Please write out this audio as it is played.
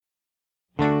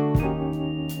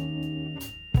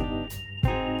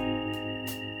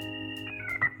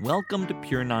Welcome to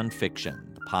Pure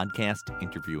Nonfiction, the podcast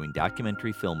interviewing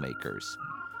documentary filmmakers.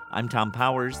 I'm Tom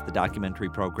Powers, the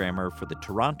documentary programmer for the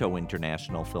Toronto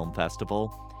International Film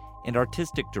Festival and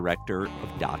artistic director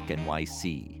of Doc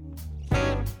NYC.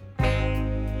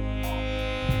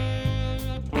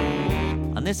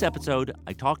 On this episode,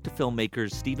 I talked to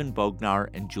filmmakers Steven Bognar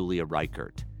and Julia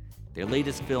Reichert. Their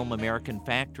latest film, American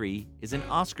Factory, is an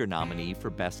Oscar nominee for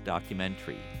Best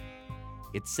Documentary.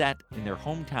 It's set in their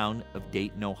hometown of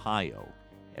Dayton, Ohio,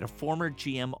 at a former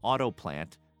GM auto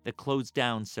plant that closed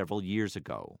down several years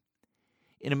ago.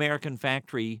 In American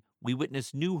Factory, we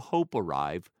witness new hope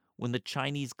arrive when the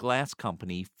Chinese glass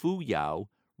company Fuyao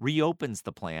reopens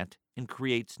the plant and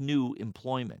creates new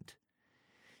employment.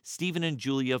 Steven and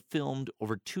Julia filmed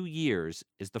over 2 years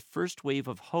as the first wave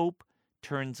of hope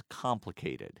turns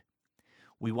complicated.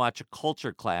 We watch a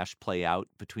culture clash play out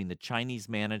between the Chinese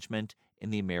management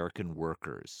and the American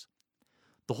workers.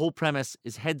 The whole premise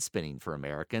is head-spinning for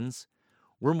Americans.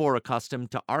 We're more accustomed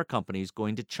to our companies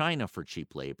going to China for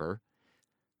cheap labor.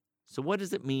 So what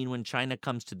does it mean when China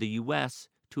comes to the U.S.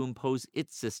 to impose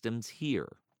its systems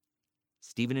here?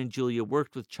 Steven and Julia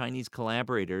worked with Chinese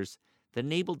collaborators that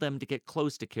enabled them to get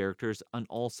close to characters on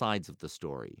all sides of the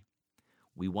story.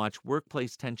 We watch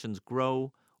workplace tensions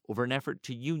grow over an effort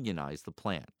to unionize the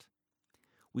plant.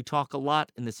 We talk a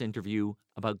lot in this interview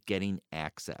about getting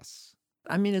access.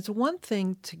 I mean, it's one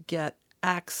thing to get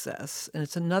access, and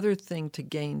it's another thing to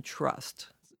gain trust.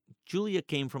 Julia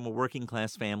came from a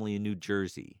working-class family in New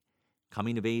Jersey.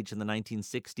 Coming of age in the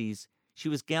 1960s, she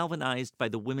was galvanized by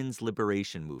the women's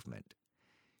liberation movement.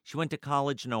 She went to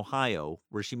college in Ohio,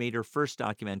 where she made her first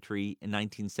documentary in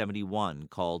 1971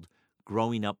 called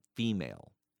Growing Up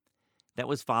Female. That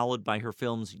was followed by her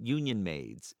films Union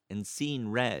Maids and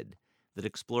Seeing Red, that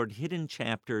explored hidden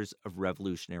chapters of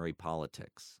revolutionary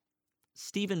politics.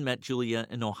 Steven met Julia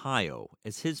in Ohio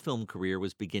as his film career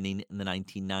was beginning in the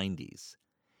 1990s.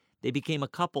 They became a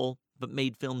couple, but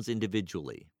made films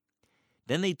individually.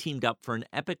 Then they teamed up for an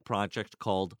epic project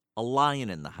called A Lion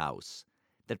in the House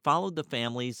that followed the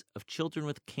families of children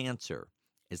with cancer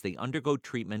as they undergo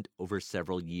treatment over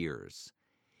several years.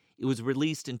 It was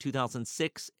released in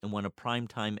 2006 and won a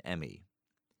Primetime Emmy.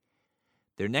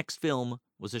 Their next film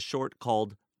was a short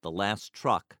called The Last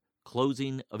Truck,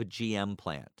 Closing of a GM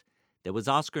Plant, that was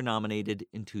Oscar-nominated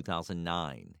in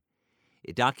 2009.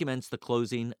 It documents the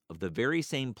closing of the very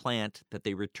same plant that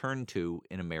they returned to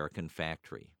in American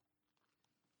Factory.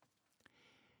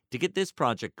 To get this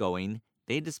project going,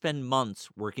 they had to spend months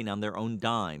working on their own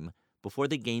dime before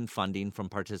they gained funding from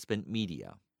Participant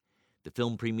Media. The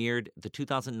film premiered at the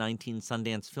 2019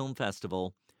 Sundance Film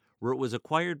Festival, where it was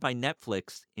acquired by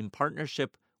Netflix in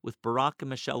partnership with Barack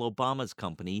and Michelle Obama's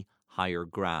company, Higher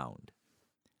Ground.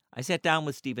 I sat down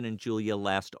with Steven and Julia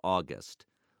last August.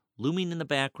 Looming in the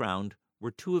background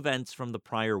were two events from the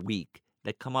prior week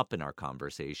that come up in our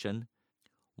conversation.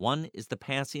 One is the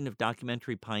passing of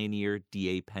documentary pioneer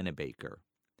D.A. Pennebaker.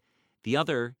 The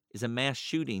other is a mass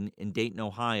shooting in Dayton,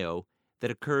 Ohio,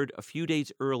 that occurred a few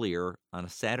days earlier on a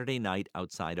Saturday night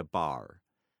outside a bar.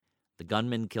 The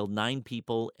gunman killed 9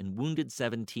 people and wounded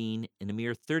 17 in a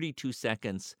mere 32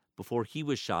 seconds before he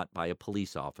was shot by a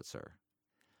police officer.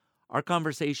 Our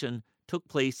conversation took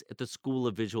place at the School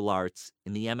of Visual Arts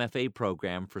in the MFA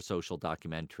program for social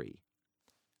documentary.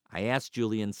 I asked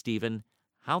Julia and Steven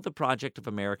how the project of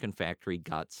American Factory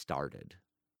got started.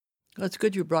 Well, it's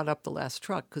good you brought up The Last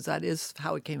Truck, because that is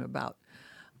how it came about.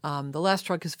 The Last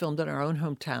Truck is filmed in our own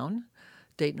hometown,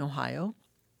 Dayton, Ohio.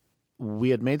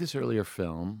 We had made this earlier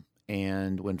film,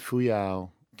 and when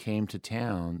Fuyao came to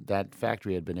town, that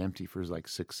factory had been empty for like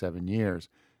 6-7 years.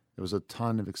 There was a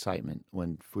ton of excitement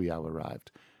when Fuyao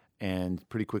arrived. And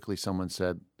pretty quickly someone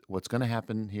said, what's going to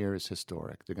happen here is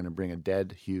historic. They're going to bring a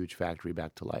dead, huge factory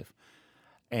back to life.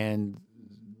 And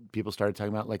people started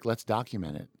talking about, like, let's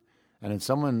document it. And then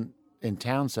someone in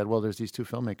town said, well, there's these 2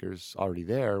 filmmakers already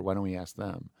there. Why don't we ask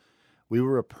them? We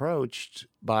were approached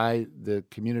by the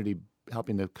community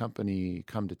helping the company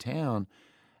come to town.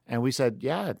 And we said,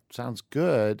 yeah, it sounds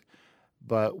good,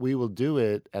 but we will do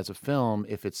it as a film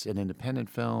if it's an independent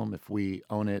film. If we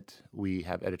own it, we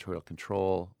have editorial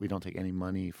control. We don't take any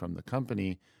money from the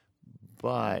company,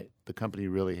 but the company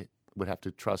really would have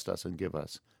to trust us and give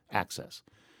us access.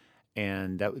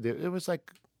 And it was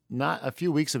like not a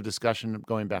few weeks of discussion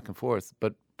going back and forth,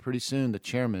 but pretty soon the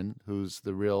chairman, who's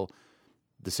the real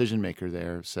decision maker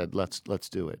there, said, let's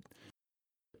do it.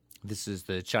 This is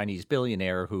the Chinese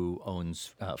billionaire who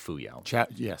owns Fuyao.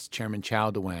 Yes, Chairman Chao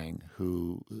Dewang,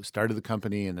 who started the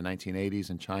company in the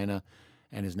 1980s in China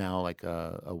and is now like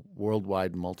a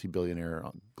worldwide multi-billionaire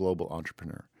global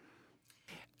entrepreneur.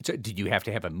 So did you have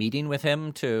to have a meeting with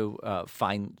him to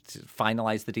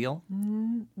finalize the deal?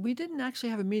 We didn't actually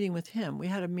have a meeting with him. We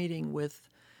had a meeting with,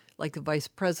 like, the vice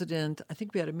president. I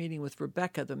think we had a meeting with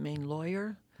Rebecca, the main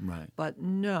lawyer. Right. But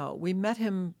no, we met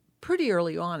him pretty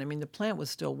early on. I mean, the plant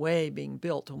was still way being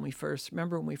built when we first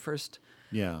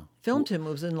Yeah. filmed him. It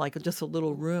was in like just a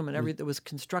little room, and there was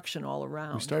construction all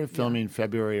around. We started filming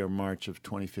February or March of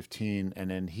 2015,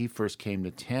 and then he first came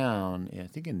to town, I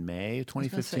think in May of gonna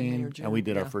say May or 2015, June, and we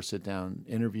did our yeah. first sit-down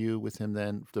interview with him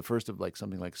then, the first of like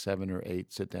something like 7 or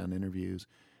 8 sit-down interviews,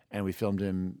 and we filmed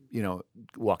him,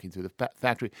 walking through the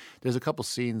factory. There's a couple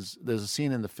scenes. There's a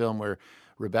scene in the film where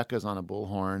Rebecca's on a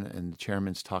bullhorn, and the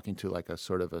chairman's talking to like a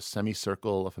sort of a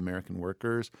semicircle of American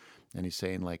workers, and he's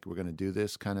saying like, we're going to do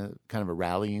this kind of a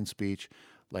rallying speech.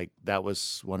 Like that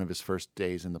was one of his first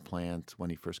days in the plant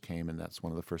when he first came, and that's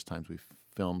one of the first times we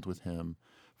filmed with him,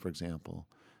 for example.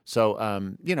 So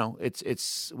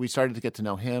we started to get to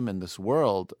know him and this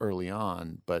world early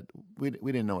on, but we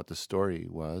didn't know what the story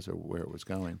was or where it was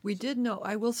going. We did know,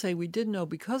 I will say, we did know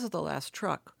because of The Last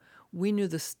Truck. We knew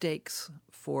the stakes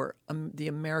for the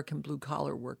American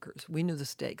blue-collar workers. We knew the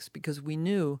stakes because we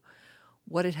knew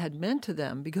what it had meant to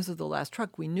them because of The Last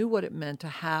Truck. We knew what it meant to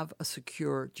have a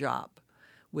secure job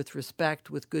with respect,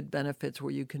 with good benefits,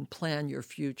 where you can plan your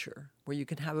future, where you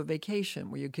can have a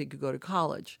vacation, where your kid could go to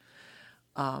college.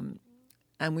 And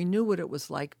we knew what it was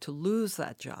like to lose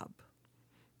that job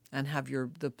and have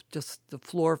the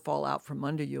floor fall out from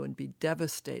under you and be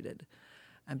devastated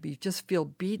and just feel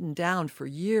beaten down for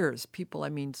years.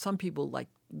 Some people, like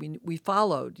we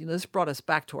followed. This brought us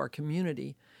back to our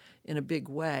community in a big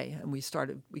way, and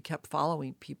we kept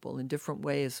following people in different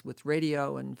ways with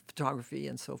radio and photography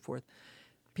and so forth.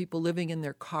 People living in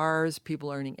their cars,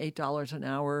 people earning $8 an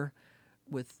hour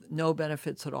with no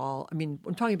benefits at all. I mean,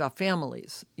 I'm talking about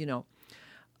families,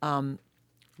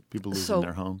 People losing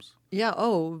their homes. Yeah,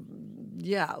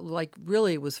 like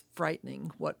really it was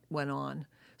frightening what went on.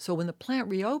 So when the plant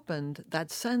reopened, that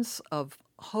sense of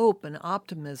hope and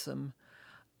optimism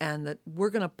and that we're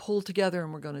going to pull together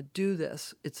and we're going to do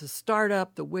this. It's a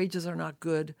startup, the wages are not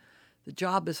good, the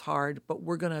job is hard, but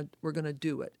we're going to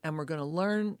do it. And we're going to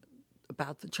learn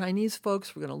about the Chinese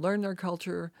folks, we're going to learn their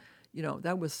culture.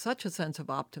 That was such a sense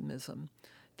of optimism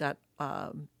that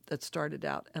started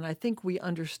out. And I think we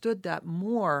understood that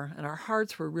more, and our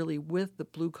hearts were really with the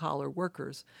blue-collar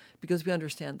workers because we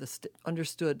understood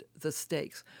the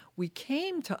stakes. We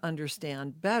came to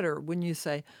understand better when you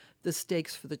say the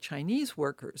stakes for the Chinese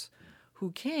workers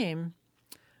who came,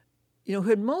 who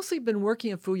had mostly been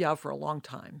working at Fuyao for a long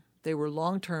time. They were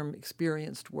long-term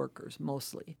experienced workers,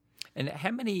 mostly. And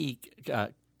how many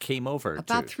came over?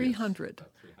 About 300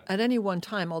 at any one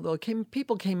time, although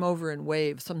people came over in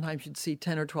waves. Sometimes you'd see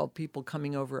 10 or 12 people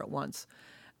coming over at once.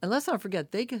 And let's not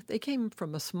forget, they came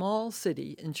from a small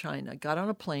city in China, got on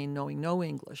a plane knowing no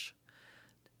English,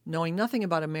 knowing nothing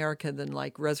about America than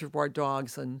like Reservoir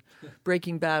Dogs and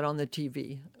Breaking Bad on the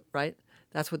TV, right?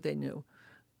 That's what they knew.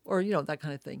 Or, that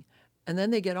kind of thing. And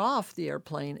then they get off the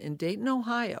airplane in Dayton,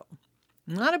 Ohio.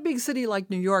 Not a big city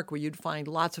like New York where you'd find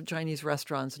lots of Chinese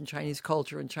restaurants and Chinese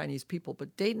culture and Chinese people,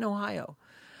 but Dayton, Ohio.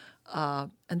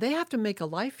 And they have to make a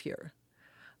life here.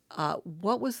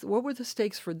 What were the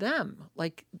stakes for them?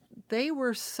 Like, they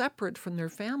were separate from their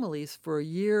families for a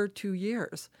year, 2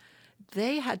 years.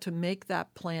 They had to make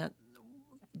that plant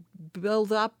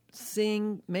build up,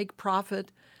 sing, make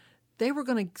profit. They were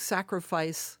going to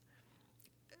sacrifice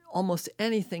almost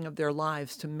anything of their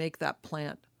lives to make that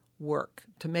plant work,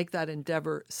 to make that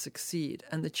endeavor succeed.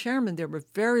 And the chairman, they were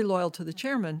very loyal to the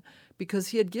chairman because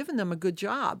he had given them a good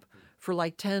job for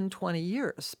like 10, 20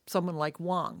 years. Someone like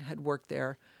Wang had worked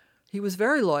there. He was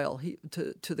very loyal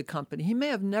to the company. He may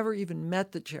have never even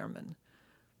met the chairman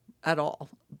at all,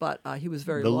 but he was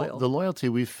very loyal. The loyalty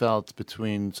we felt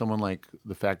between someone like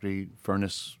the factory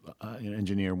furnace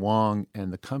engineer Wang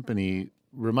and the company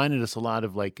reminded us a lot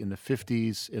of like in the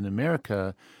 50s in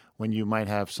America when you might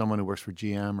have someone who works for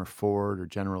GM or Ford or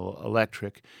General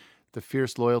Electric, the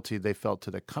fierce loyalty they felt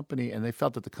to the company, and they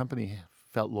felt that the company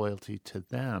felt loyalty to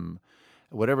them.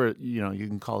 Whatever, you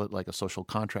can call it like a social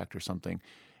contract or something.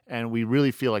 And we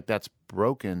really feel like that's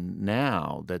broken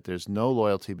now, that there's no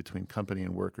loyalty between company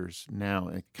and workers now,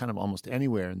 and kind of almost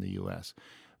anywhere in the U.S.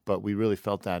 But we really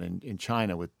felt that in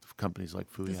China with companies like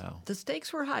Fuyao. The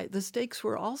stakes were high. The stakes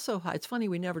were also high. It's funny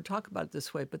we never talk about it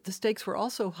this way, but the stakes were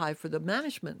also high for the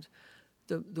management,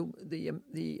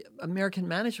 the American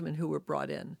management who were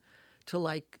brought in to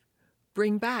like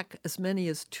bring back as many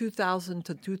as 2,000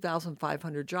 to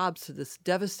 2,500 jobs to this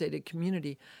devastated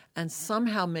community and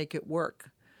somehow make it work.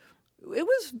 It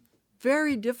was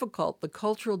very difficult. The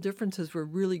cultural differences were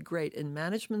really great in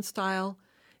management style,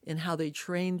 in how they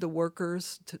trained the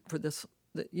workers for this,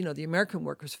 the American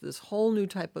workers for this whole new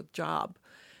type of job.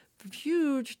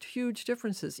 Huge, huge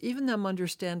differences. Even them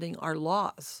understanding our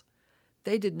laws.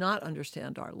 They did not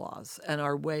understand our laws and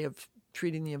our way of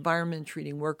treating the environment,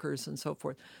 treating workers, and so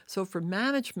forth. So for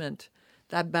management,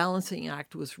 that balancing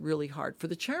act was really hard. For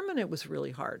the chairman, it was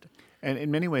really hard. And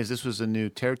in many ways, this was a new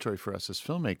territory for us as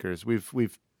filmmakers.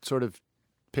 We've sort of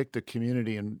picked a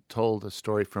community and told a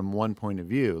story from one point of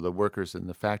view, the workers in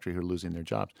the factory who are losing their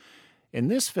jobs. In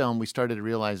this film, we started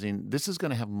realizing this is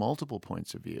going to have multiple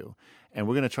points of view, and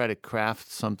we're going to try to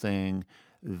craft something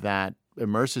that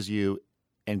immerses you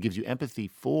and gives you empathy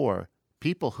for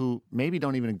people who maybe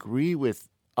don't even agree with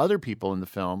other people in the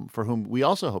film for whom we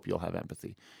also hope you'll have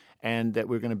empathy. And that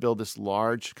we're going to build this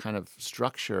large kind of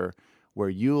structure where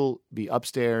you'll be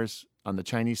upstairs on the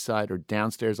Chinese side or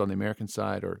downstairs on the American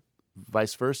side or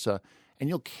vice versa, and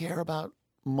you'll care about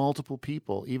multiple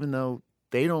people, even though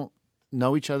they don't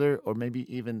know each other or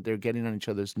maybe even they're getting on each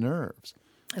other's nerves.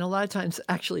 And a lot of times,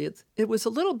 actually, it was a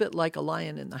little bit like A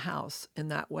Lion in the House in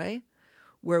that way,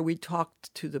 where we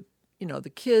talked to the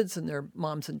kids and their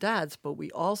moms and dads, but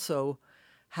we also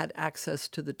had access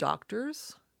to the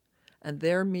doctors and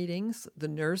their meetings, the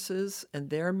nurses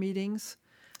and their meetings.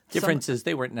 Difference is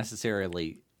they weren't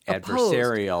necessarily Opposed.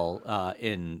 adversarial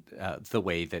in the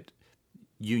way that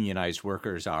unionized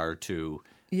workers are to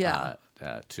the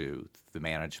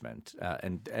management.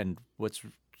 And what's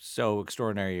so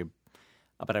extraordinary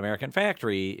about American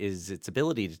Factory is its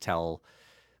ability to tell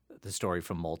the story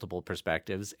from multiple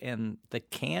perspectives and the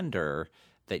candor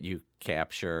that you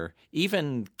capture,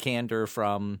 even candor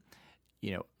from,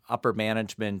 upper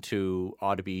management who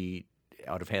ought to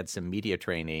have had some media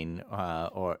training,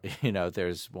 or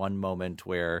there's one moment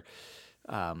where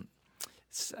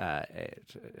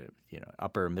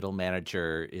upper middle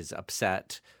manager is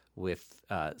upset with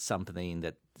something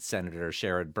that Senator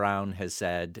Sherrod Brown has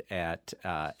said at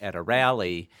a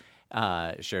rally.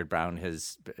 Sherrod Brown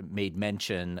has made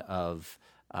mention of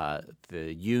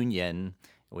the union,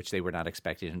 which they were not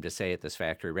expecting him to say at this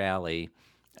factory rally.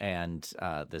 And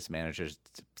this manager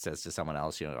says to someone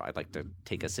else, I'd like to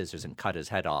take a scissors and cut his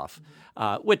head off,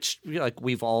 which,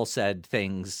 we've all said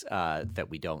things that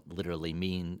we don't literally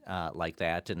mean like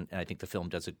that. And I think the film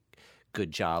does a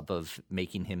good job of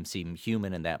making him seem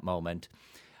human in that moment.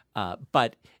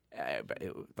 But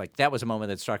that was a moment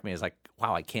that struck me as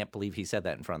wow, I can't believe he said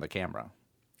that in front of the camera.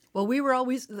 Well,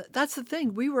 that's the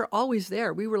thing. We were always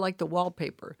there. We were like the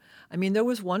wallpaper. I mean, there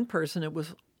was one person, it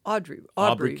was Aubrey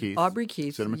Keith,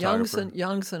 young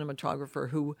cinematographer,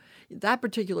 who that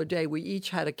particular day we each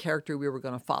had a character we were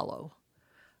going to follow,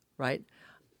 right?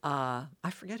 I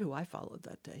forget who I followed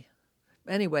that day.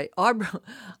 Anyway,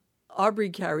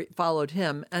 Aubrey followed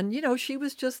him, and she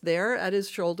was just there at his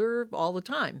shoulder all the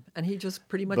time, and he just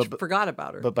pretty much forgot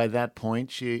about her. But by that point,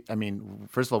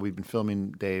 first of all, we've been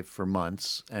filming Dave for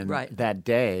months, and that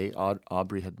day,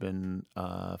 Aubrey had been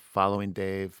following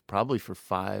Dave probably for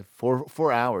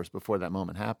 4 hours before that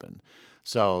moment happened.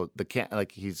 So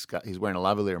he's wearing a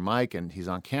lavalier mic, and he's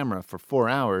on camera for 4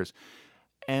 hours.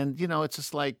 And, it's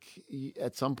just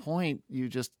at some point you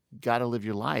just got to live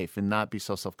your life and not be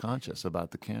so self-conscious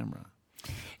about the camera.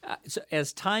 So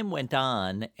as time went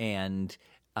on and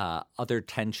other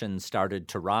tensions started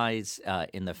to rise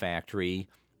in the factory,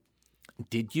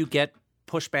 did you get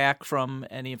pushback from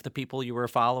any of the people you were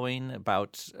following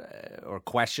about or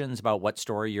questions about what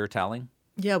story you're telling?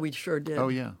 Yeah, we sure did. Oh,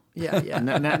 yeah. Yeah.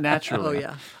 Naturally. Oh,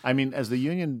 yeah. I mean, as the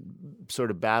union sort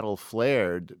of battle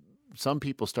flared, some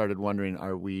people started wondering,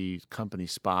 are we company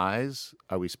spies?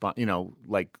 Are we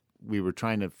we were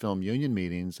trying to film union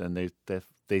meetings, and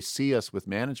they see us with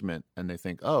management, and they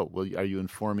think, oh, well, are you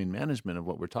informing management of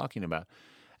what we're talking about?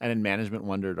 And then management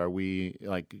wondered, are we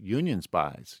union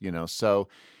spies? So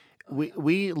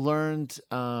we learned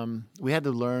we had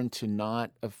to learn to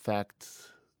not affect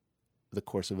the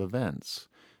course of events.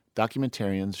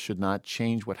 Documentarians should not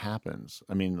change what happens.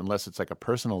 I mean, unless it's a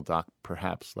personal doc,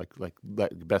 perhaps, like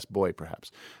Best Boy, perhaps,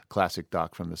 classic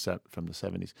doc from the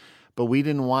 70s. But we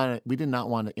did not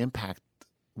want to impact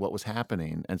what was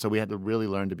happening, and so we had to really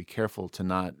learn to be careful to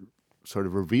not sort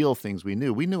of reveal things we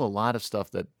knew. We knew a lot of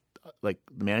stuff that the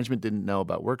management didn't know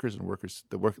about workers, and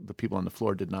the people on the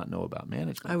floor did not know about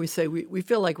management. I always say we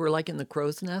feel like we're like in the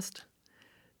crow's nest.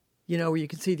 Where you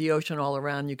can see the ocean all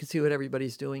around, you can see what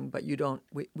everybody's doing, but you don't.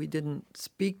 We didn't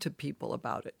speak to people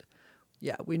about it.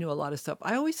 Yeah, we knew a lot of stuff.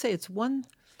 I always say it's one,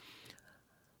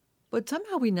 but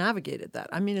somehow we navigated that.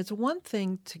 I mean, it's one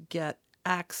thing to get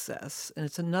access, and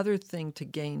it's another thing to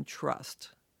gain trust.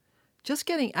 just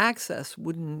getting access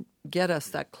wouldn't get us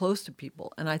that close to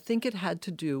people. And I think it had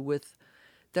to do with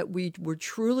that we were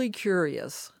truly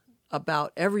curious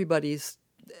about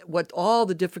what all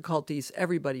the difficulties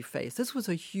everybody faced. This was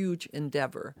a huge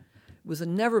endeavor. It was a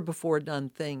never before done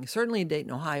thing, certainly in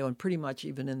Dayton, Ohio, and pretty much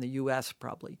even in the U.S.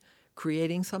 probably,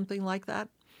 creating something like that.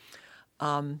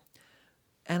 And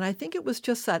I think it was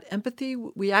just that empathy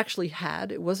we actually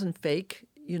had. It wasn't fake,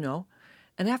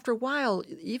 And after a while,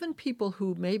 even people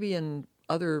who maybe in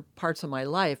other parts of my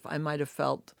life I might have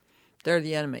felt they're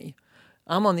the enemy.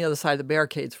 I'm on the other side of the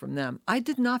barricades from them. I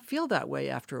did not feel that way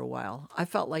after a while. I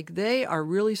felt like they are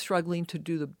really struggling to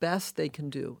do the best they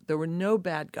can do. There were no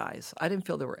bad guys. I didn't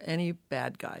feel there were any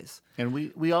bad guys. And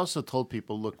we also told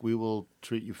people, look, we will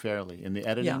treat you fairly. In the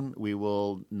editing, we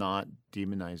will not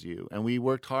demonize you. And we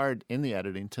worked hard in the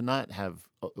editing to not have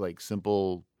like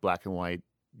simple black and white,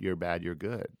 you're bad, you're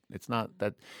good. It's not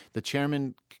that the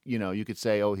chairman, you could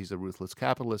say, oh, he's a ruthless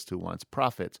capitalist who wants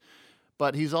profits.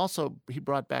 But he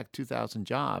brought back 2,000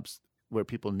 jobs where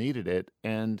people needed it,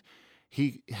 and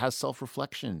he has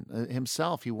self-reflection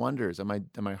himself. He wonders, am I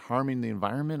harming the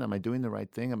environment? Am I doing the right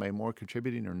thing? Am I more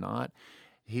contributing or not?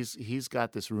 He's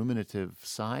got this ruminative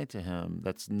side to him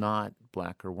that's not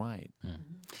black or white.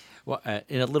 Mm-hmm. Well,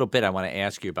 in a little bit, I want to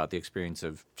ask you about the experience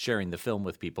of sharing the film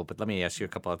with people, but let me ask you a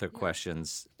couple other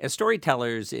questions. As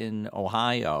storytellers in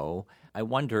Ohio, I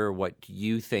wonder what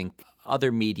you think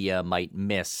other media might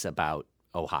miss about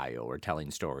Ohio or telling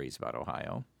stories about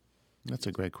Ohio. That's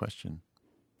a great question.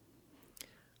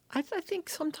 I think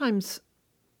sometimes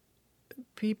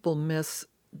people miss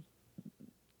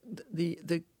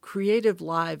the creative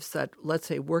lives that, let's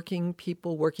say, working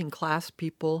class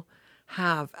people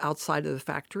have outside of the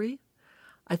factory.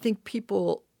 I think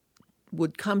people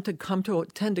would tend to come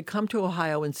to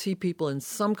Ohio and see people in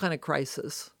some kind of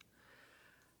crisis.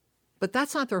 But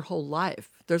that's not their whole life.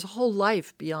 There's a whole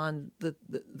life beyond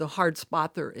the hard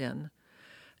spot they're in.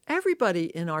 Everybody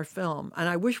in our film, and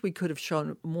I wish we could have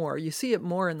shown more, you see it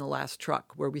more in The Last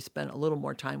Truck, where we spent a little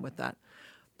more time with that.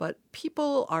 But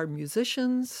people are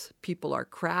musicians, people are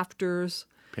crafters,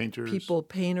 painters,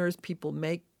 people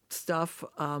make stuff.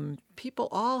 People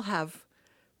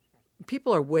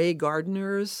are way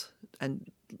gardeners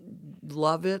and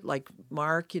love it, like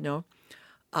Mark,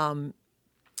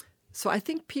 So I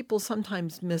think people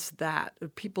sometimes miss that.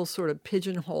 People sort of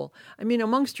pigeonhole. I mean,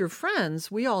 amongst your friends,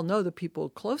 we all know the people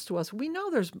close to us. We know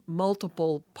there's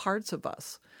multiple parts of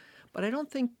us. But I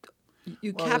don't think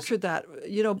you capture that,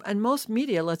 and most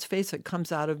media, let's face it,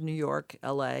 comes out of New York,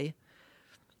 L.A.,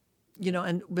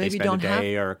 and maybe they don't spend have a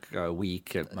day or a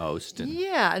week at most.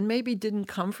 And maybe didn't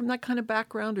come from that kind of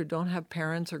background or don't have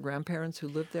parents or grandparents who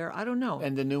lived there. I don't know.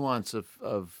 And the nuance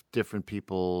of different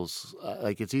people's,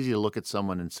 it's easy to look at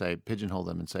someone and say, pigeonhole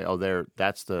them and say, oh,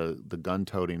 that's the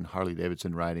gun-toting,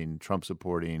 Harley-Davidson riding,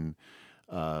 Trump-supporting,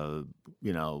 blue-collar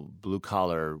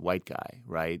white guy,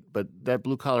 right? But that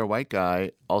blue-collar white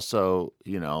guy also,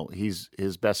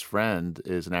 his best friend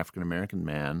is an African-American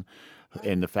man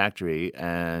in the factory,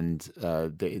 and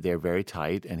they're very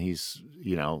tight. And he's,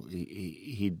 he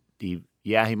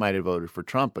might have voted for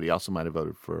Trump, but he also might have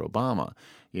voted for Obama.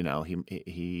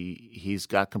 He's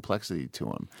got complexity to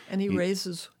him. And he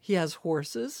has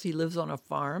horses. He lives on a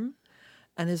farm,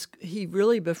 and he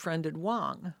really befriended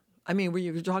Wang. I mean,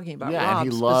 you were talking about Rob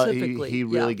specifically. He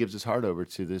really gives his heart over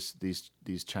to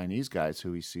these Chinese guys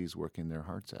who he sees working their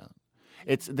hearts out.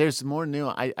 There's more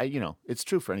new. It's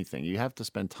true for anything. You have to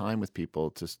spend time with people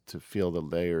to feel the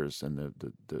layers and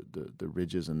the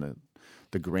ridges and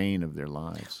the grain of their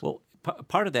lives. Well,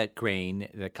 part of that grain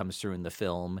that comes through in the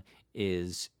film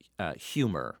is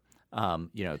humor.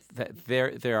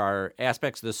 There are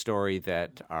aspects of the story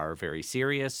that are very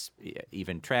serious,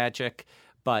 even tragic,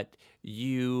 but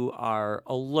you are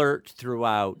alert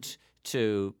throughout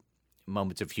to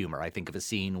moments of humor. I think of a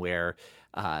scene where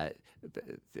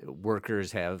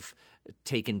workers have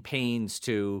taken pains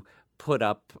to put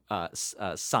up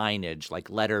signage,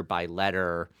 like letter by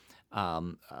letter,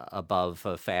 above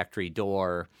a factory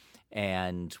door,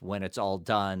 and when it's all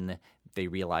done, they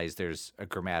realize there's a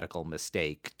grammatical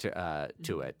mistake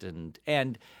to it, and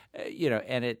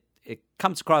it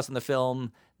comes across in the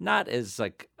film not as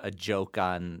like a joke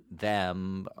on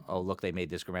them. Oh, look, they made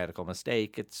this grammatical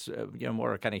mistake. It's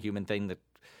more a kind of human thing that.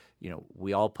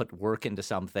 We all put work into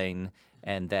something,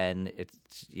 and then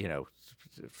it's,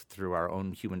 through our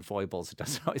own human foibles, it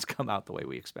doesn't always come out the way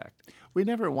we expect. We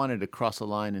never wanted to cross a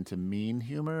line into mean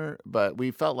humor, but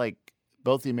we felt like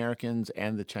both the Americans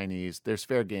and the Chinese, there's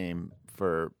fair game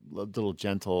for a little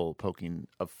gentle poking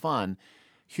of fun.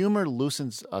 Humor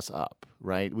loosens us up,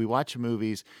 right? We watch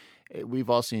movies, We've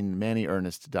all seen many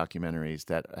Ernest documentaries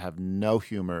that have no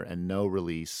humor and no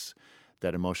release,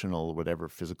 that emotional, whatever,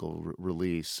 physical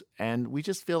release. And we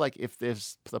just feel like if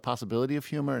there's the possibility of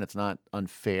humor and it's not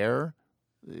unfair,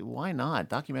 why not?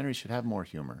 Documentaries should have more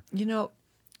humor. You know,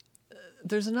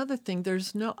 there's another thing.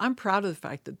 I'm proud of the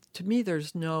fact that, to me,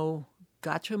 there's no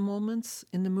gotcha moments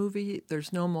in the movie.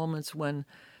 There's no moments when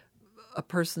a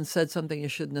person said something you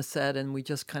shouldn't have said and we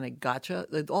just kind of gotcha.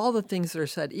 All the things that are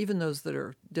said, even those that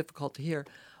are difficult to hear,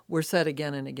 were said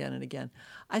again and again and again.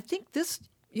 I think this,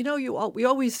 we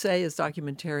always say as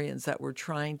documentarians that we're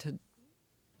trying to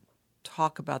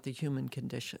talk about the human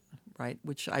condition, right?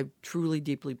 Which I truly,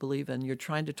 deeply believe in. You're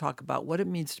trying to talk about what it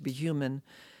means to be human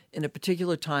in a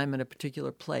particular time in a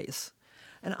particular place.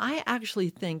 And I actually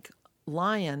think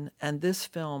Lion and this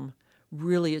film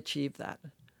really achieved that.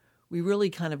 We really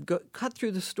kind of cut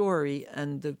through the story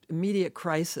and the immediate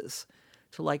crisis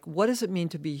to, like, what does it mean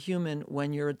to be human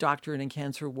when you're a doctor in a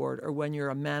cancer ward, or when you're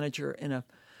a manager in a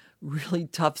really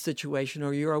tough situation,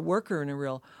 or you're a worker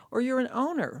or you're an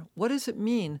owner? What does it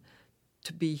mean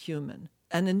to be human?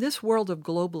 And in this world of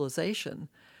globalization,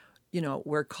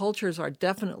 where cultures are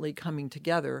definitely coming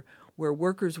together, where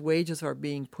workers' wages are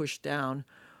being pushed down,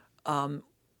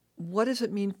 what does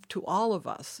it mean to all of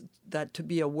us that to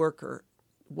be a worker?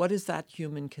 What is that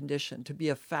human condition, to be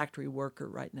a factory worker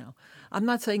right now? I'm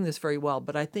not saying this very well,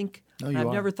 but I think I've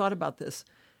never thought about this.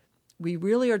 We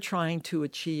really are trying to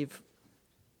achieve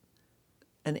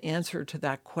an answer to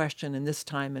that question in this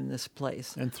time and this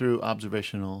place. And through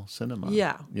observational cinema.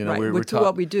 Yeah, right, which is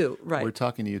what we do. Right. We're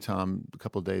talking to you, Tom, a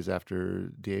couple of days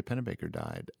after D.A. Pennebaker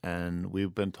died, and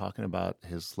we've been talking about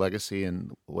his legacy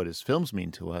and what his films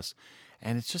mean to us.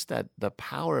 And it's just that the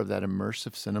power of that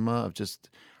immersive cinema, of just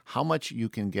how much you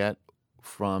can get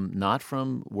from, not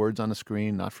from words on a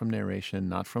screen, not from narration,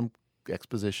 not from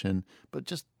exposition, but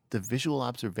just the visual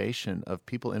observation of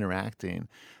people interacting,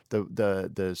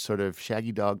 the sort of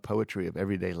shaggy dog poetry of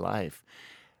everyday life.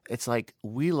 It's like,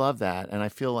 we love that. And I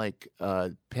feel like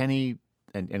Penny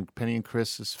and Penny and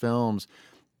Chris's films,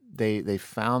 they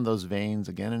found those veins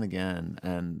again and again.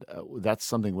 And that's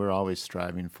something we're always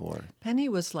striving for. Penny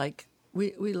was like,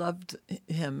 we loved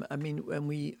him. I mean, when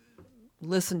we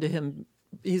listened to him,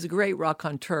 he's a great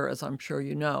raconteur, as I'm sure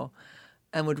you know,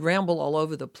 and would ramble all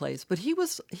over the place. But he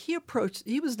was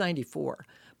 94,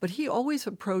 but he always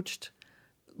approached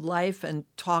life and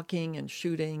talking and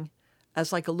shooting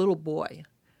as like a little boy.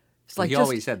 It's like he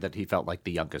always said that he felt like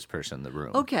the youngest person in the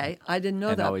room. Okay, I didn't know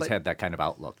that. And always had that kind of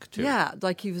outlook, too. Yeah,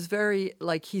 like he was very,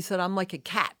 like he said, I'm like a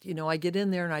cat. I get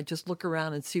in there and I just look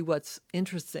around and see what's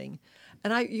interesting.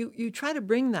 And you try to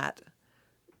bring that,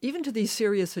 even to these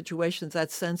serious situations, that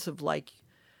sense of like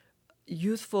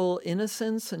youthful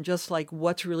innocence and just like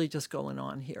what's really just going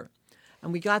on here.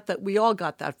 And we all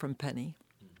got that from Penny.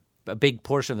 A big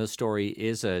portion of the story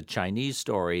is a Chinese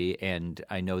story, and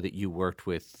I know that you worked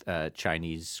with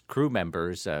Chinese crew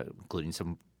members, including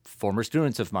some former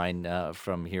students of mine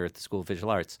from here at the School of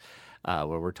Visual Arts,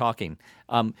 where we're talking.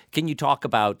 Can you talk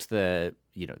about the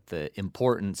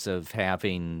importance of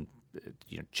having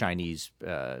Chinese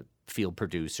field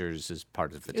producers as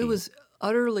part of the team? It was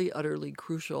utterly, utterly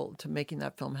crucial to making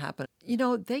that film happen.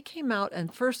 They came out,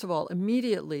 and first of all,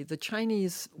 immediately, the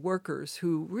Chinese workers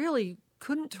who really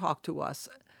couldn't talk to us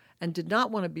and did not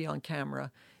want to be on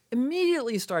camera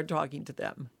immediately started talking to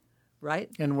them, right?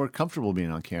 And we're comfortable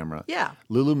being on camera. Yeah.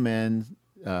 Lulu Min,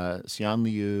 Xian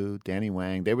Liu, Danny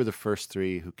Wang, they were the first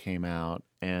three who came out.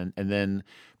 And then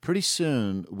pretty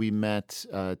soon we met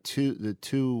the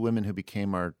two women who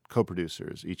became our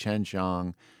co-producers, Yichen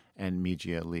Zhang and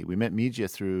Mijia Li. We met Mijia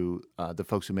through the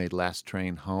folks who made Last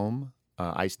Train Home,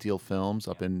 Ice Steel Films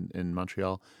up in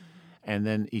Montreal. Mm-hmm. And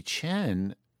then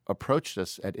Yichen approached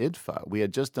us at IDFA. We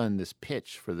had just done this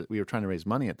pitch we were trying to raise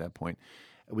money at that point.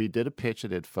 We did a pitch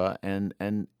at IDFA, and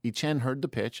Yichen heard the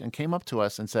pitch and came up to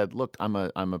us and said, "Look, I'm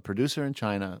a producer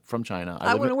from China.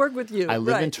 I want to work with you. I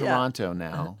live in Toronto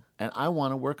now, and I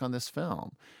want to work on this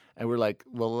film." And we're like,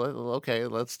 "Well, okay,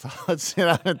 let's sit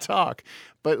down and talk."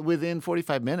 But within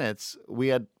 45 minutes, we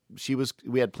had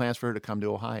plans for her to come to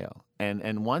Ohio,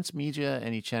 and once Mijia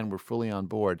and Yichen were fully on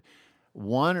board,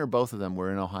 one or both of them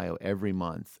were in Ohio every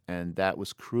month, and that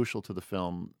was crucial to the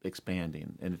film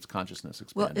expanding and its consciousness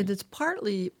expanding. Well,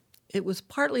 it was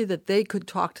partly that they could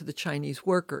talk to the Chinese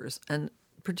workers, and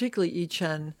particularly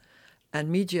Yichen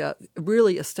and Mijia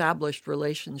really established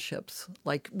relationships.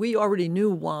 Like, we already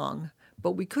knew Wang,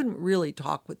 but we couldn't really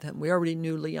talk with him. We already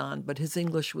knew Lian, but his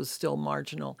English was still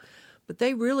marginal. But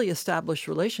they really established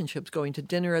relationships, going to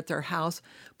dinner at their house.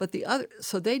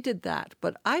 So they did that.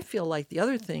 But I feel like the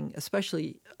other thing,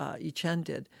 especially Yichen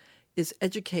did, is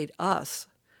educate us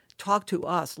talk to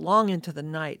us long into the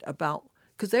night about,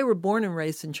 because they were born and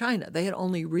raised in China. They had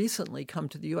only recently come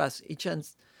to the U.S.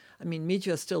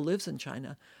 Mijia still lives in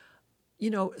China,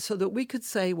 so that we could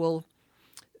say, well,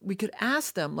 we could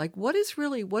ask them, like, what is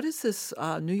this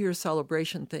New Year's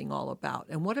celebration thing all about?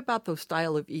 And what about the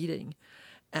style of eating?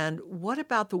 And what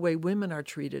about the way women are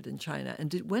treated in China?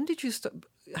 And when did you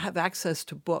have access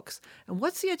to books? And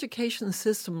what's the education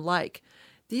system like?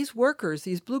 These workers,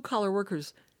 these blue-collar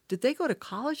workers, did they go to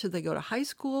college? Did they go to high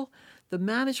school? The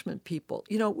management people,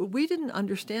 we didn't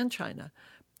understand China.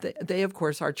 They of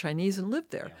course, are Chinese and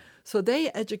lived there. Yeah. So they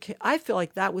educate. I feel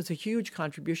like that was a huge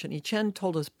contribution. Yichen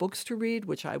told us books to read,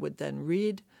 which I would then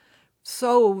read.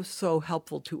 So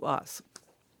helpful to us.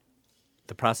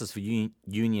 The process of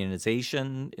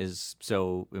unionization is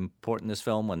so important in this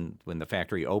film. When the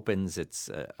factory opens, it's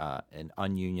an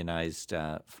ununionized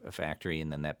factory,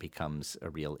 and then that becomes a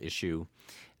real issue.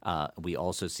 We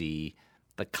also see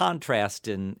the contrast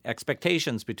in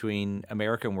expectations between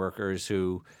American workers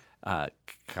who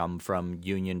come from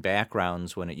union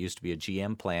backgrounds when it used to be a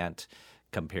GM plant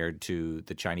compared to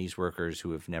the Chinese workers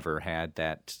who have never had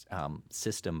that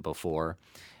system before.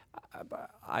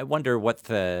 I wonder what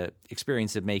the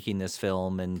experience of making this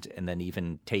film and then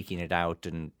even taking it out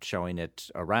and showing it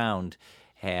around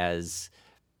has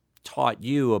taught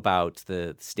you about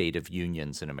the state of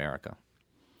unions in America.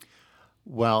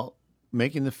 Well,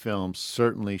 making the film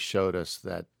certainly showed us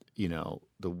that,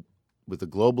 with the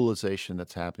globalization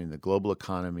that's happening, the global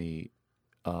economy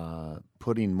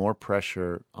putting more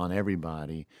pressure on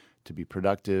everybody to be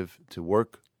productive, to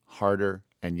work harder,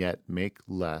 and yet make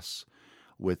less,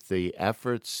 with the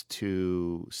efforts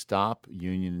to stop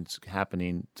unions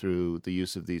happening through the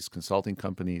use of these consulting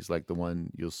companies like the one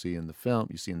you see in the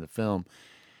film,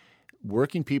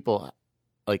 working people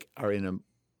are in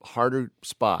a harder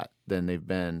spot than they've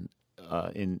been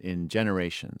in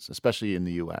generations, especially in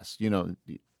the U.S.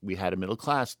 We had a middle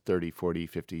class 30, 40,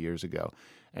 50 years ago,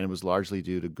 and it was largely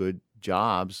due to good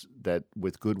jobs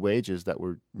with good wages that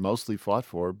were mostly fought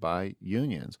for by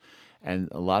unions, and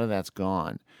a lot of that's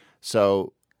gone.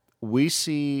 So we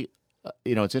see,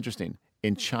 it's interesting.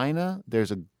 In China,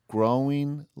 there's a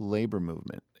growing labor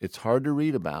movement. It's hard to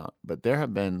read about, but there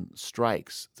have been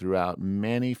strikes throughout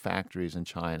many factories in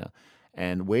China,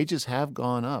 and wages have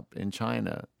gone up in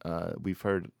China. We've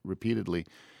heard repeatedly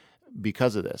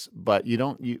because of this, but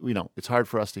it's hard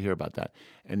for us to hear about that.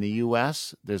 In the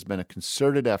U.S., there's been a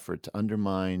concerted effort to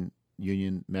undermine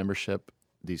union membership,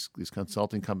 these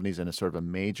consulting companies, in a sort of a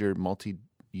major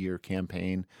multi-year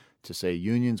campaign to say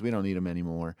unions, we don't need them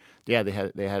anymore. Yeah,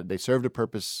 they served a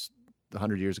purpose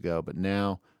 100 years ago, but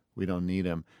now we don't need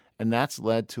them, and that's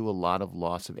led to a lot of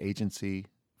loss of agency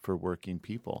for working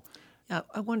people. Yeah,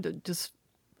 I wanted to just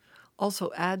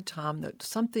also add, Tom, that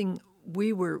something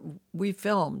we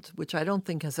filmed, which I don't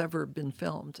think has ever been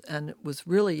filmed, and it was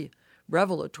really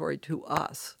revelatory to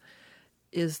us,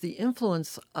 is the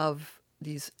influence of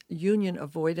these union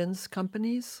avoidance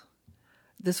companies.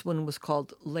 This one was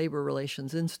called Labor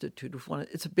Relations Institute.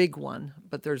 It's a big one,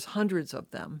 but there's hundreds of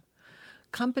them.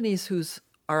 Companies who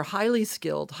are highly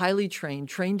skilled, highly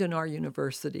trained in our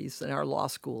universities and our law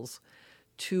schools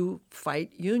to fight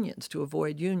unions, to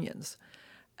avoid unions.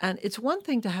 And it's one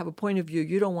thing to have a point of view,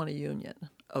 you don't want a union,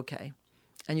 okay,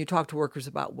 and you talk to workers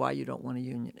about why you don't want a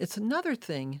union. It's another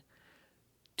thing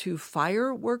to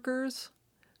fire workers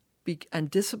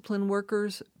and discipline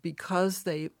workers because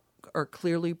they are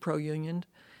clearly pro-union.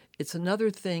 It's another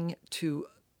thing to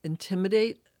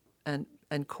intimidate and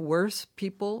coerce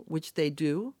people, which they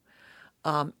do.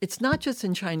 It's not just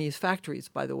in Chinese factories,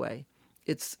 by the way.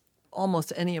 It's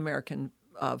almost any American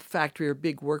factory or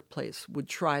big workplace would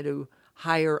try to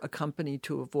hire a company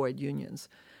to avoid unions.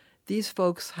 These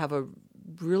folks have a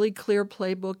really clear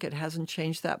playbook. It hasn't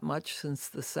changed that much since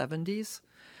the 70s.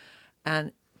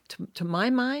 And to my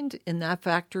mind, in that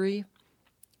factory,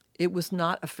 it was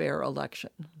not a fair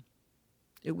election.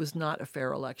 It was not a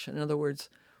fair election. In other words,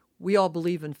 we all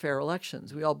believe in fair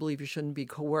elections. We all believe you shouldn't be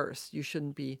coerced. You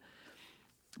shouldn't be.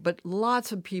 But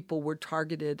lots of people were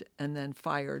targeted and then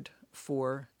fired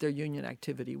for their union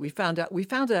activity. We found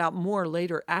it out more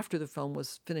later after the film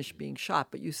was finished being shot,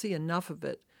 but you see enough of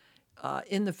it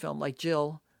in the film. Like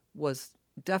Jill was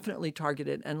definitely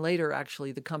targeted, and later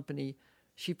actually the company,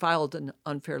 she filed an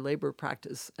unfair labor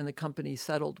practice and the company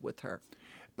settled with her.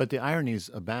 But the ironies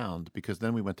abound, because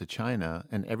then we went to China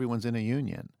and everyone's in a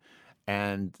union,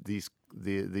 and this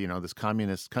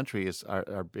communist country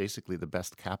are basically the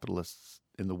best capitalists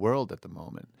in the world at the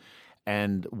moment.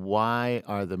 And why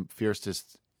are the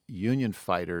fiercest union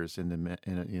fighters in the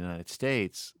United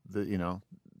States,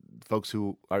 folks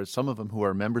who are, some of them who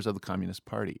are members of the Communist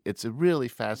Party. It's a really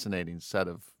fascinating set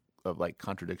of like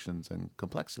contradictions and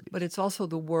complexity. But it's also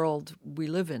the world we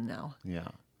live in now. Yeah.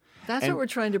 That's And, what we're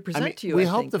trying to present to you. We I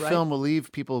hope think, the right? film will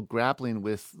leave people grappling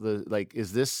with the, like,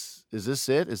 is this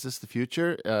it? Is this the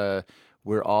future?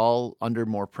 We're all under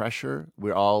more pressure.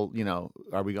 We're all,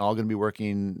 are we all going to be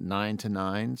working 9 to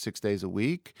 9, 6 days a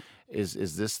week?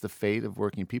 Is this the fate of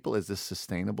working people? Is this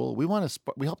sustainable? We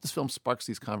hope this film sparks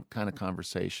these kind of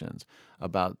conversations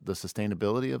about the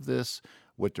sustainability of this.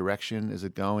 What direction is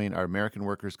it going? Are American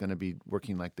workers going to be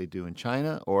working like they do in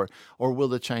China, or will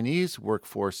the Chinese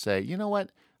workforce say, you know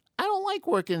what? I don't like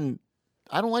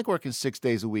working 6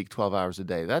 days a week, 12 hours a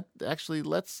day. That actually,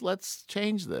 let's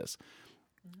change this.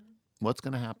 What's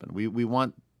going to happen? We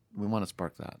want to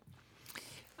spark that.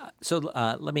 So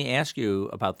let me ask you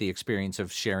about the experience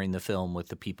of sharing the film with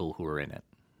the people who are in it.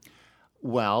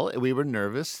 Well, we were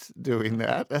nervous doing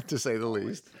that, to say the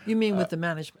least. You mean with the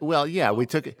management? Well, yeah, we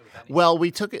took it. Well, we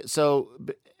took it. So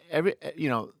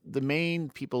the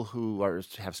main people who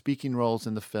have speaking roles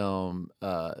in the film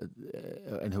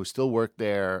and who still work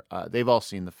there, they've all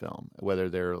seen the film, whether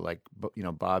they're like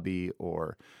Bobby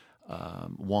or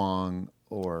Wong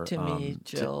or Timmy,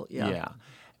 Jill, yeah.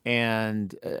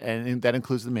 And that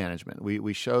includes the management.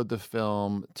 We showed the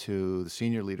film to the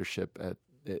senior leadership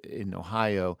in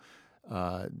Ohio,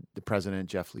 the president,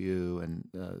 Jeff Liu, and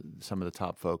some of the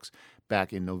top folks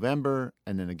back in November,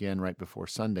 and then again right before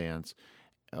Sundance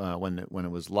when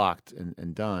it was locked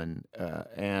and done.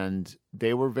 And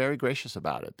they were very gracious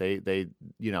about it.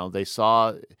 They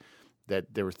saw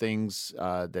that there were things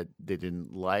that they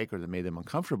didn't like or that made them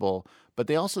uncomfortable, but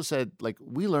they also said, like,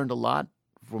 we learned a lot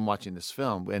from watching this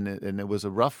film, and it was a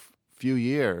rough few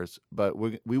years, but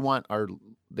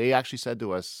they actually said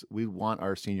to us, we want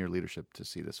our senior leadership to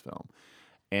see this film.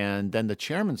 And then the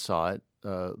chairman saw it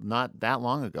not that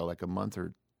long ago, like a month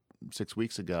or 6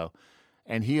 weeks ago,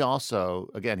 and he also,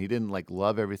 again, he didn't like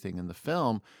love everything in the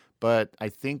film, but I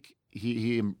think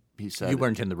he said, you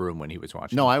weren't in the room when he was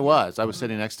watching. No, I was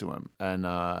sitting next to him, and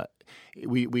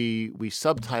we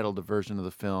subtitled a version of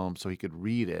the film so he could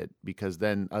read it, because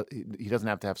then he doesn't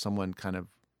have to have someone kind of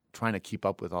trying to keep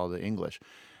up with all the English.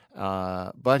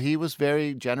 But he was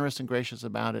very generous and gracious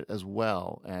about it as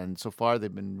well, and so far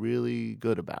they've been really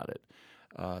good about it.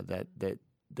 That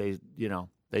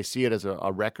they see it as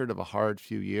a record of a hard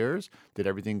few years. Did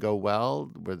everything go well?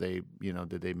 Did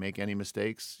they make any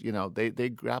mistakes? They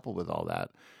grapple with all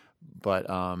that. But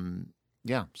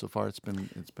so far it's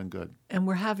been good. And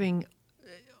we're having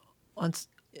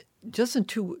just in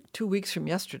two weeks from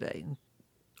yesterday,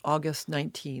 August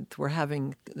 19th, we're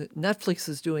having, Netflix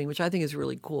is doing, which I think is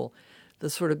really cool, the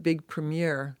sort of big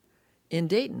premiere in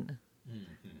Dayton.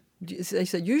 Mm-hmm. They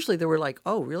said usually they were like,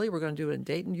 oh, really? We're going to do it in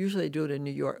Dayton? Usually they do it in New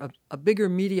York, a bigger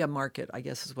media market, I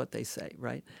guess is what they say,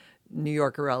 right? New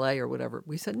York or LA or whatever.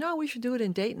 We said, no, we should do it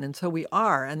in Dayton. And so we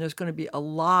are. And there's going to be a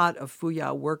lot of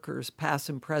Fuyao workers, past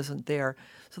and present there.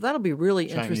 So that'll be really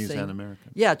interesting. Chinese and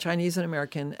American. Yeah, Chinese and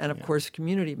American, and of course,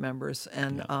 community members.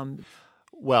 And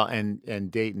well,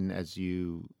 and Dayton, as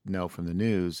you know from the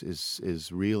news,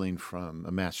 is reeling from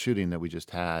a mass shooting that we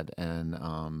just had.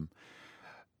 And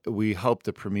we hope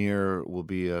the premiere will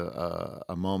be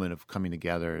a moment of coming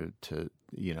together to,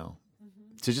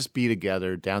 to just be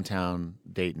together downtown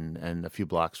Dayton and a few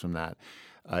blocks from that.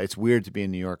 It's weird to be in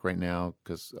New York right now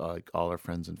because all our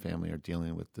friends and family are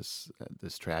dealing with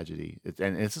this tragedy.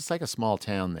 And it's just like a small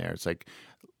town there. It's like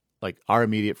our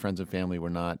immediate friends and family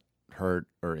were not hurt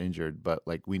or injured, but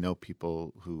like we know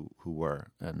people who were.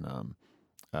 And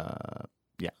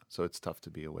so it's tough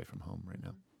to be away from home right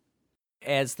now.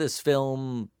 As this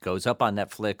film goes up on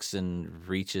Netflix and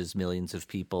reaches millions of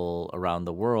people around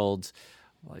the world,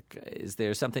 is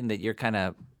there something that you're kind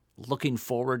of looking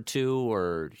forward to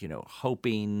or,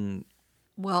 hoping?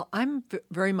 Well, I'm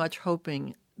very much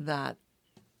hoping that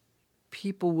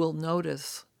people will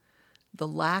notice the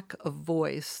lack of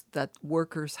voice that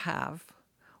workers have,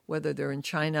 whether they're in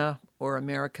China or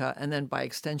America, and then by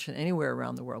extension anywhere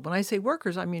around the world. When I say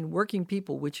workers, I mean working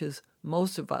people, which is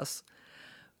most of us,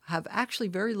 have actually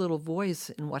very little voice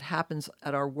in what happens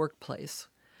at our workplace.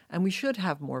 And we should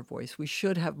have more voice. We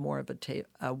should have more of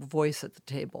a voice at the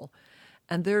table.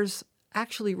 And there's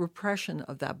actually repression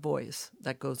of that voice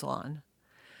that goes on.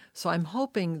 So I'm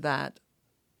hoping that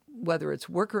whether it's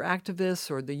worker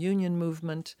activists or the union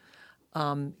movement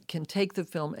can take the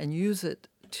film and use it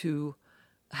to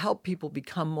help people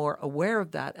become more aware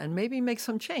of that and maybe make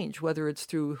some change, whether it's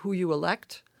through who you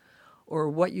elect or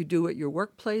what you do at your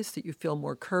workplace, that you feel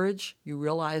more courage, you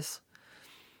realize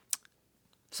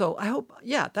So I hope,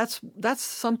 that's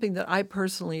something that I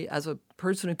personally, as a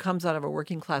person who comes out of a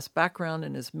working class background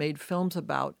and has made films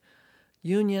about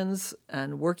unions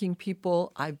and working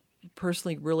people, I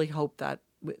personally really hope that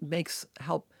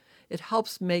it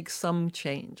helps make some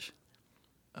change.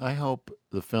 I hope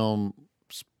the film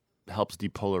helps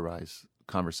depolarize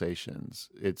conversations.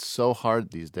 It's so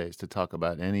hard these days to talk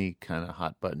about any kind of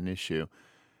hot button issue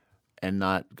and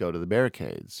not go to the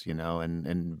barricades,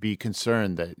 and be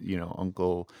concerned that,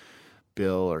 Uncle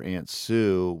Bill or Aunt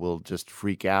Sue will just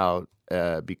freak out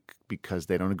because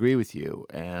they don't agree with you.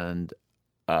 And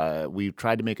we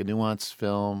tried to make a nuanced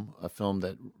film, a film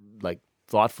that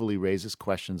thoughtfully raises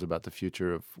questions about the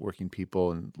future of working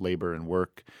people and labor and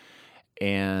work.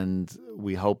 And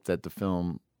we hope that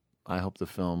I hope the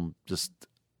film just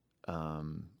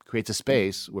creates a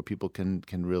space where people can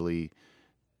really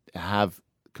have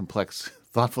complex,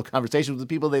 thoughtful conversations with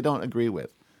people they don't agree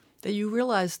with. That you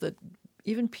realize that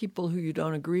even people who you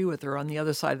don't agree with or on the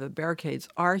other side of the barricades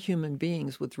are human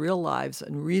beings with real lives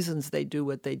and reasons they do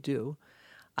what they do.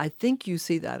 I think you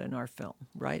see that in our film,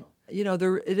 right? It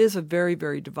is a very,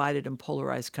 very divided and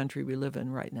polarized country we live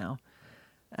in right now.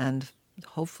 And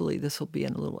hopefully this will be a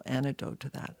little antidote to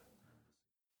that.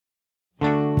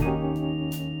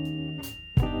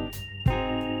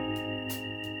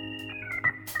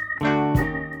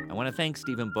 I want to thank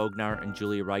Steven Bognar and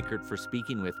Julia Reichert for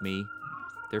speaking with me.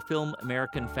 Their film,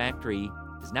 American Factory,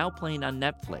 is now playing on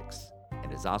Netflix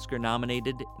and is Oscar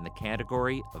nominated in the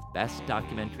category of Best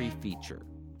Documentary Feature.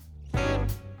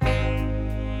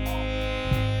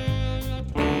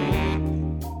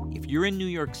 If you're in New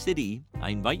York City, I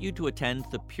invite you to attend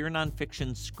the Pure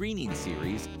Nonfiction screening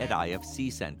series at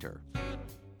IFC Center.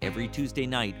 Every Tuesday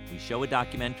night, we show a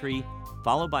documentary,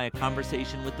 followed by a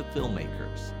conversation with the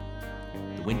filmmakers.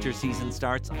 The winter season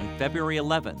starts on February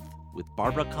 11th with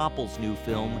Barbara Koppel's new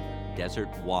film, Desert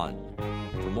One.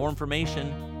 For more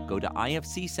information, go to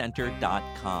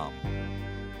ifccenter.com.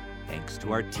 Thanks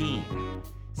to our team,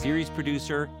 series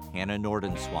producer Hannah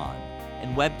Nordenswan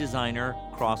and web designer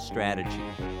Cross Strategy.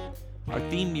 Our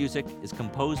theme music is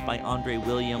composed by Andre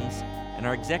Williams, and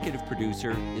our executive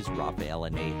producer is Rafaela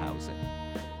Nehausen.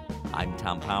 I'm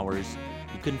Tom Powers.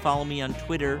 You can follow me on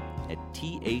Twitter at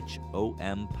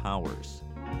THOMPowers.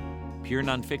 Pure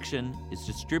Nonfiction is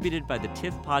distributed by the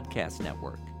TIFF Podcast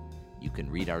Network. You can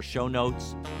read our show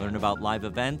notes, learn about live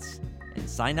events, and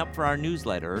sign up for our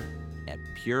newsletter at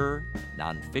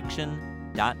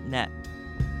purenonfiction.net.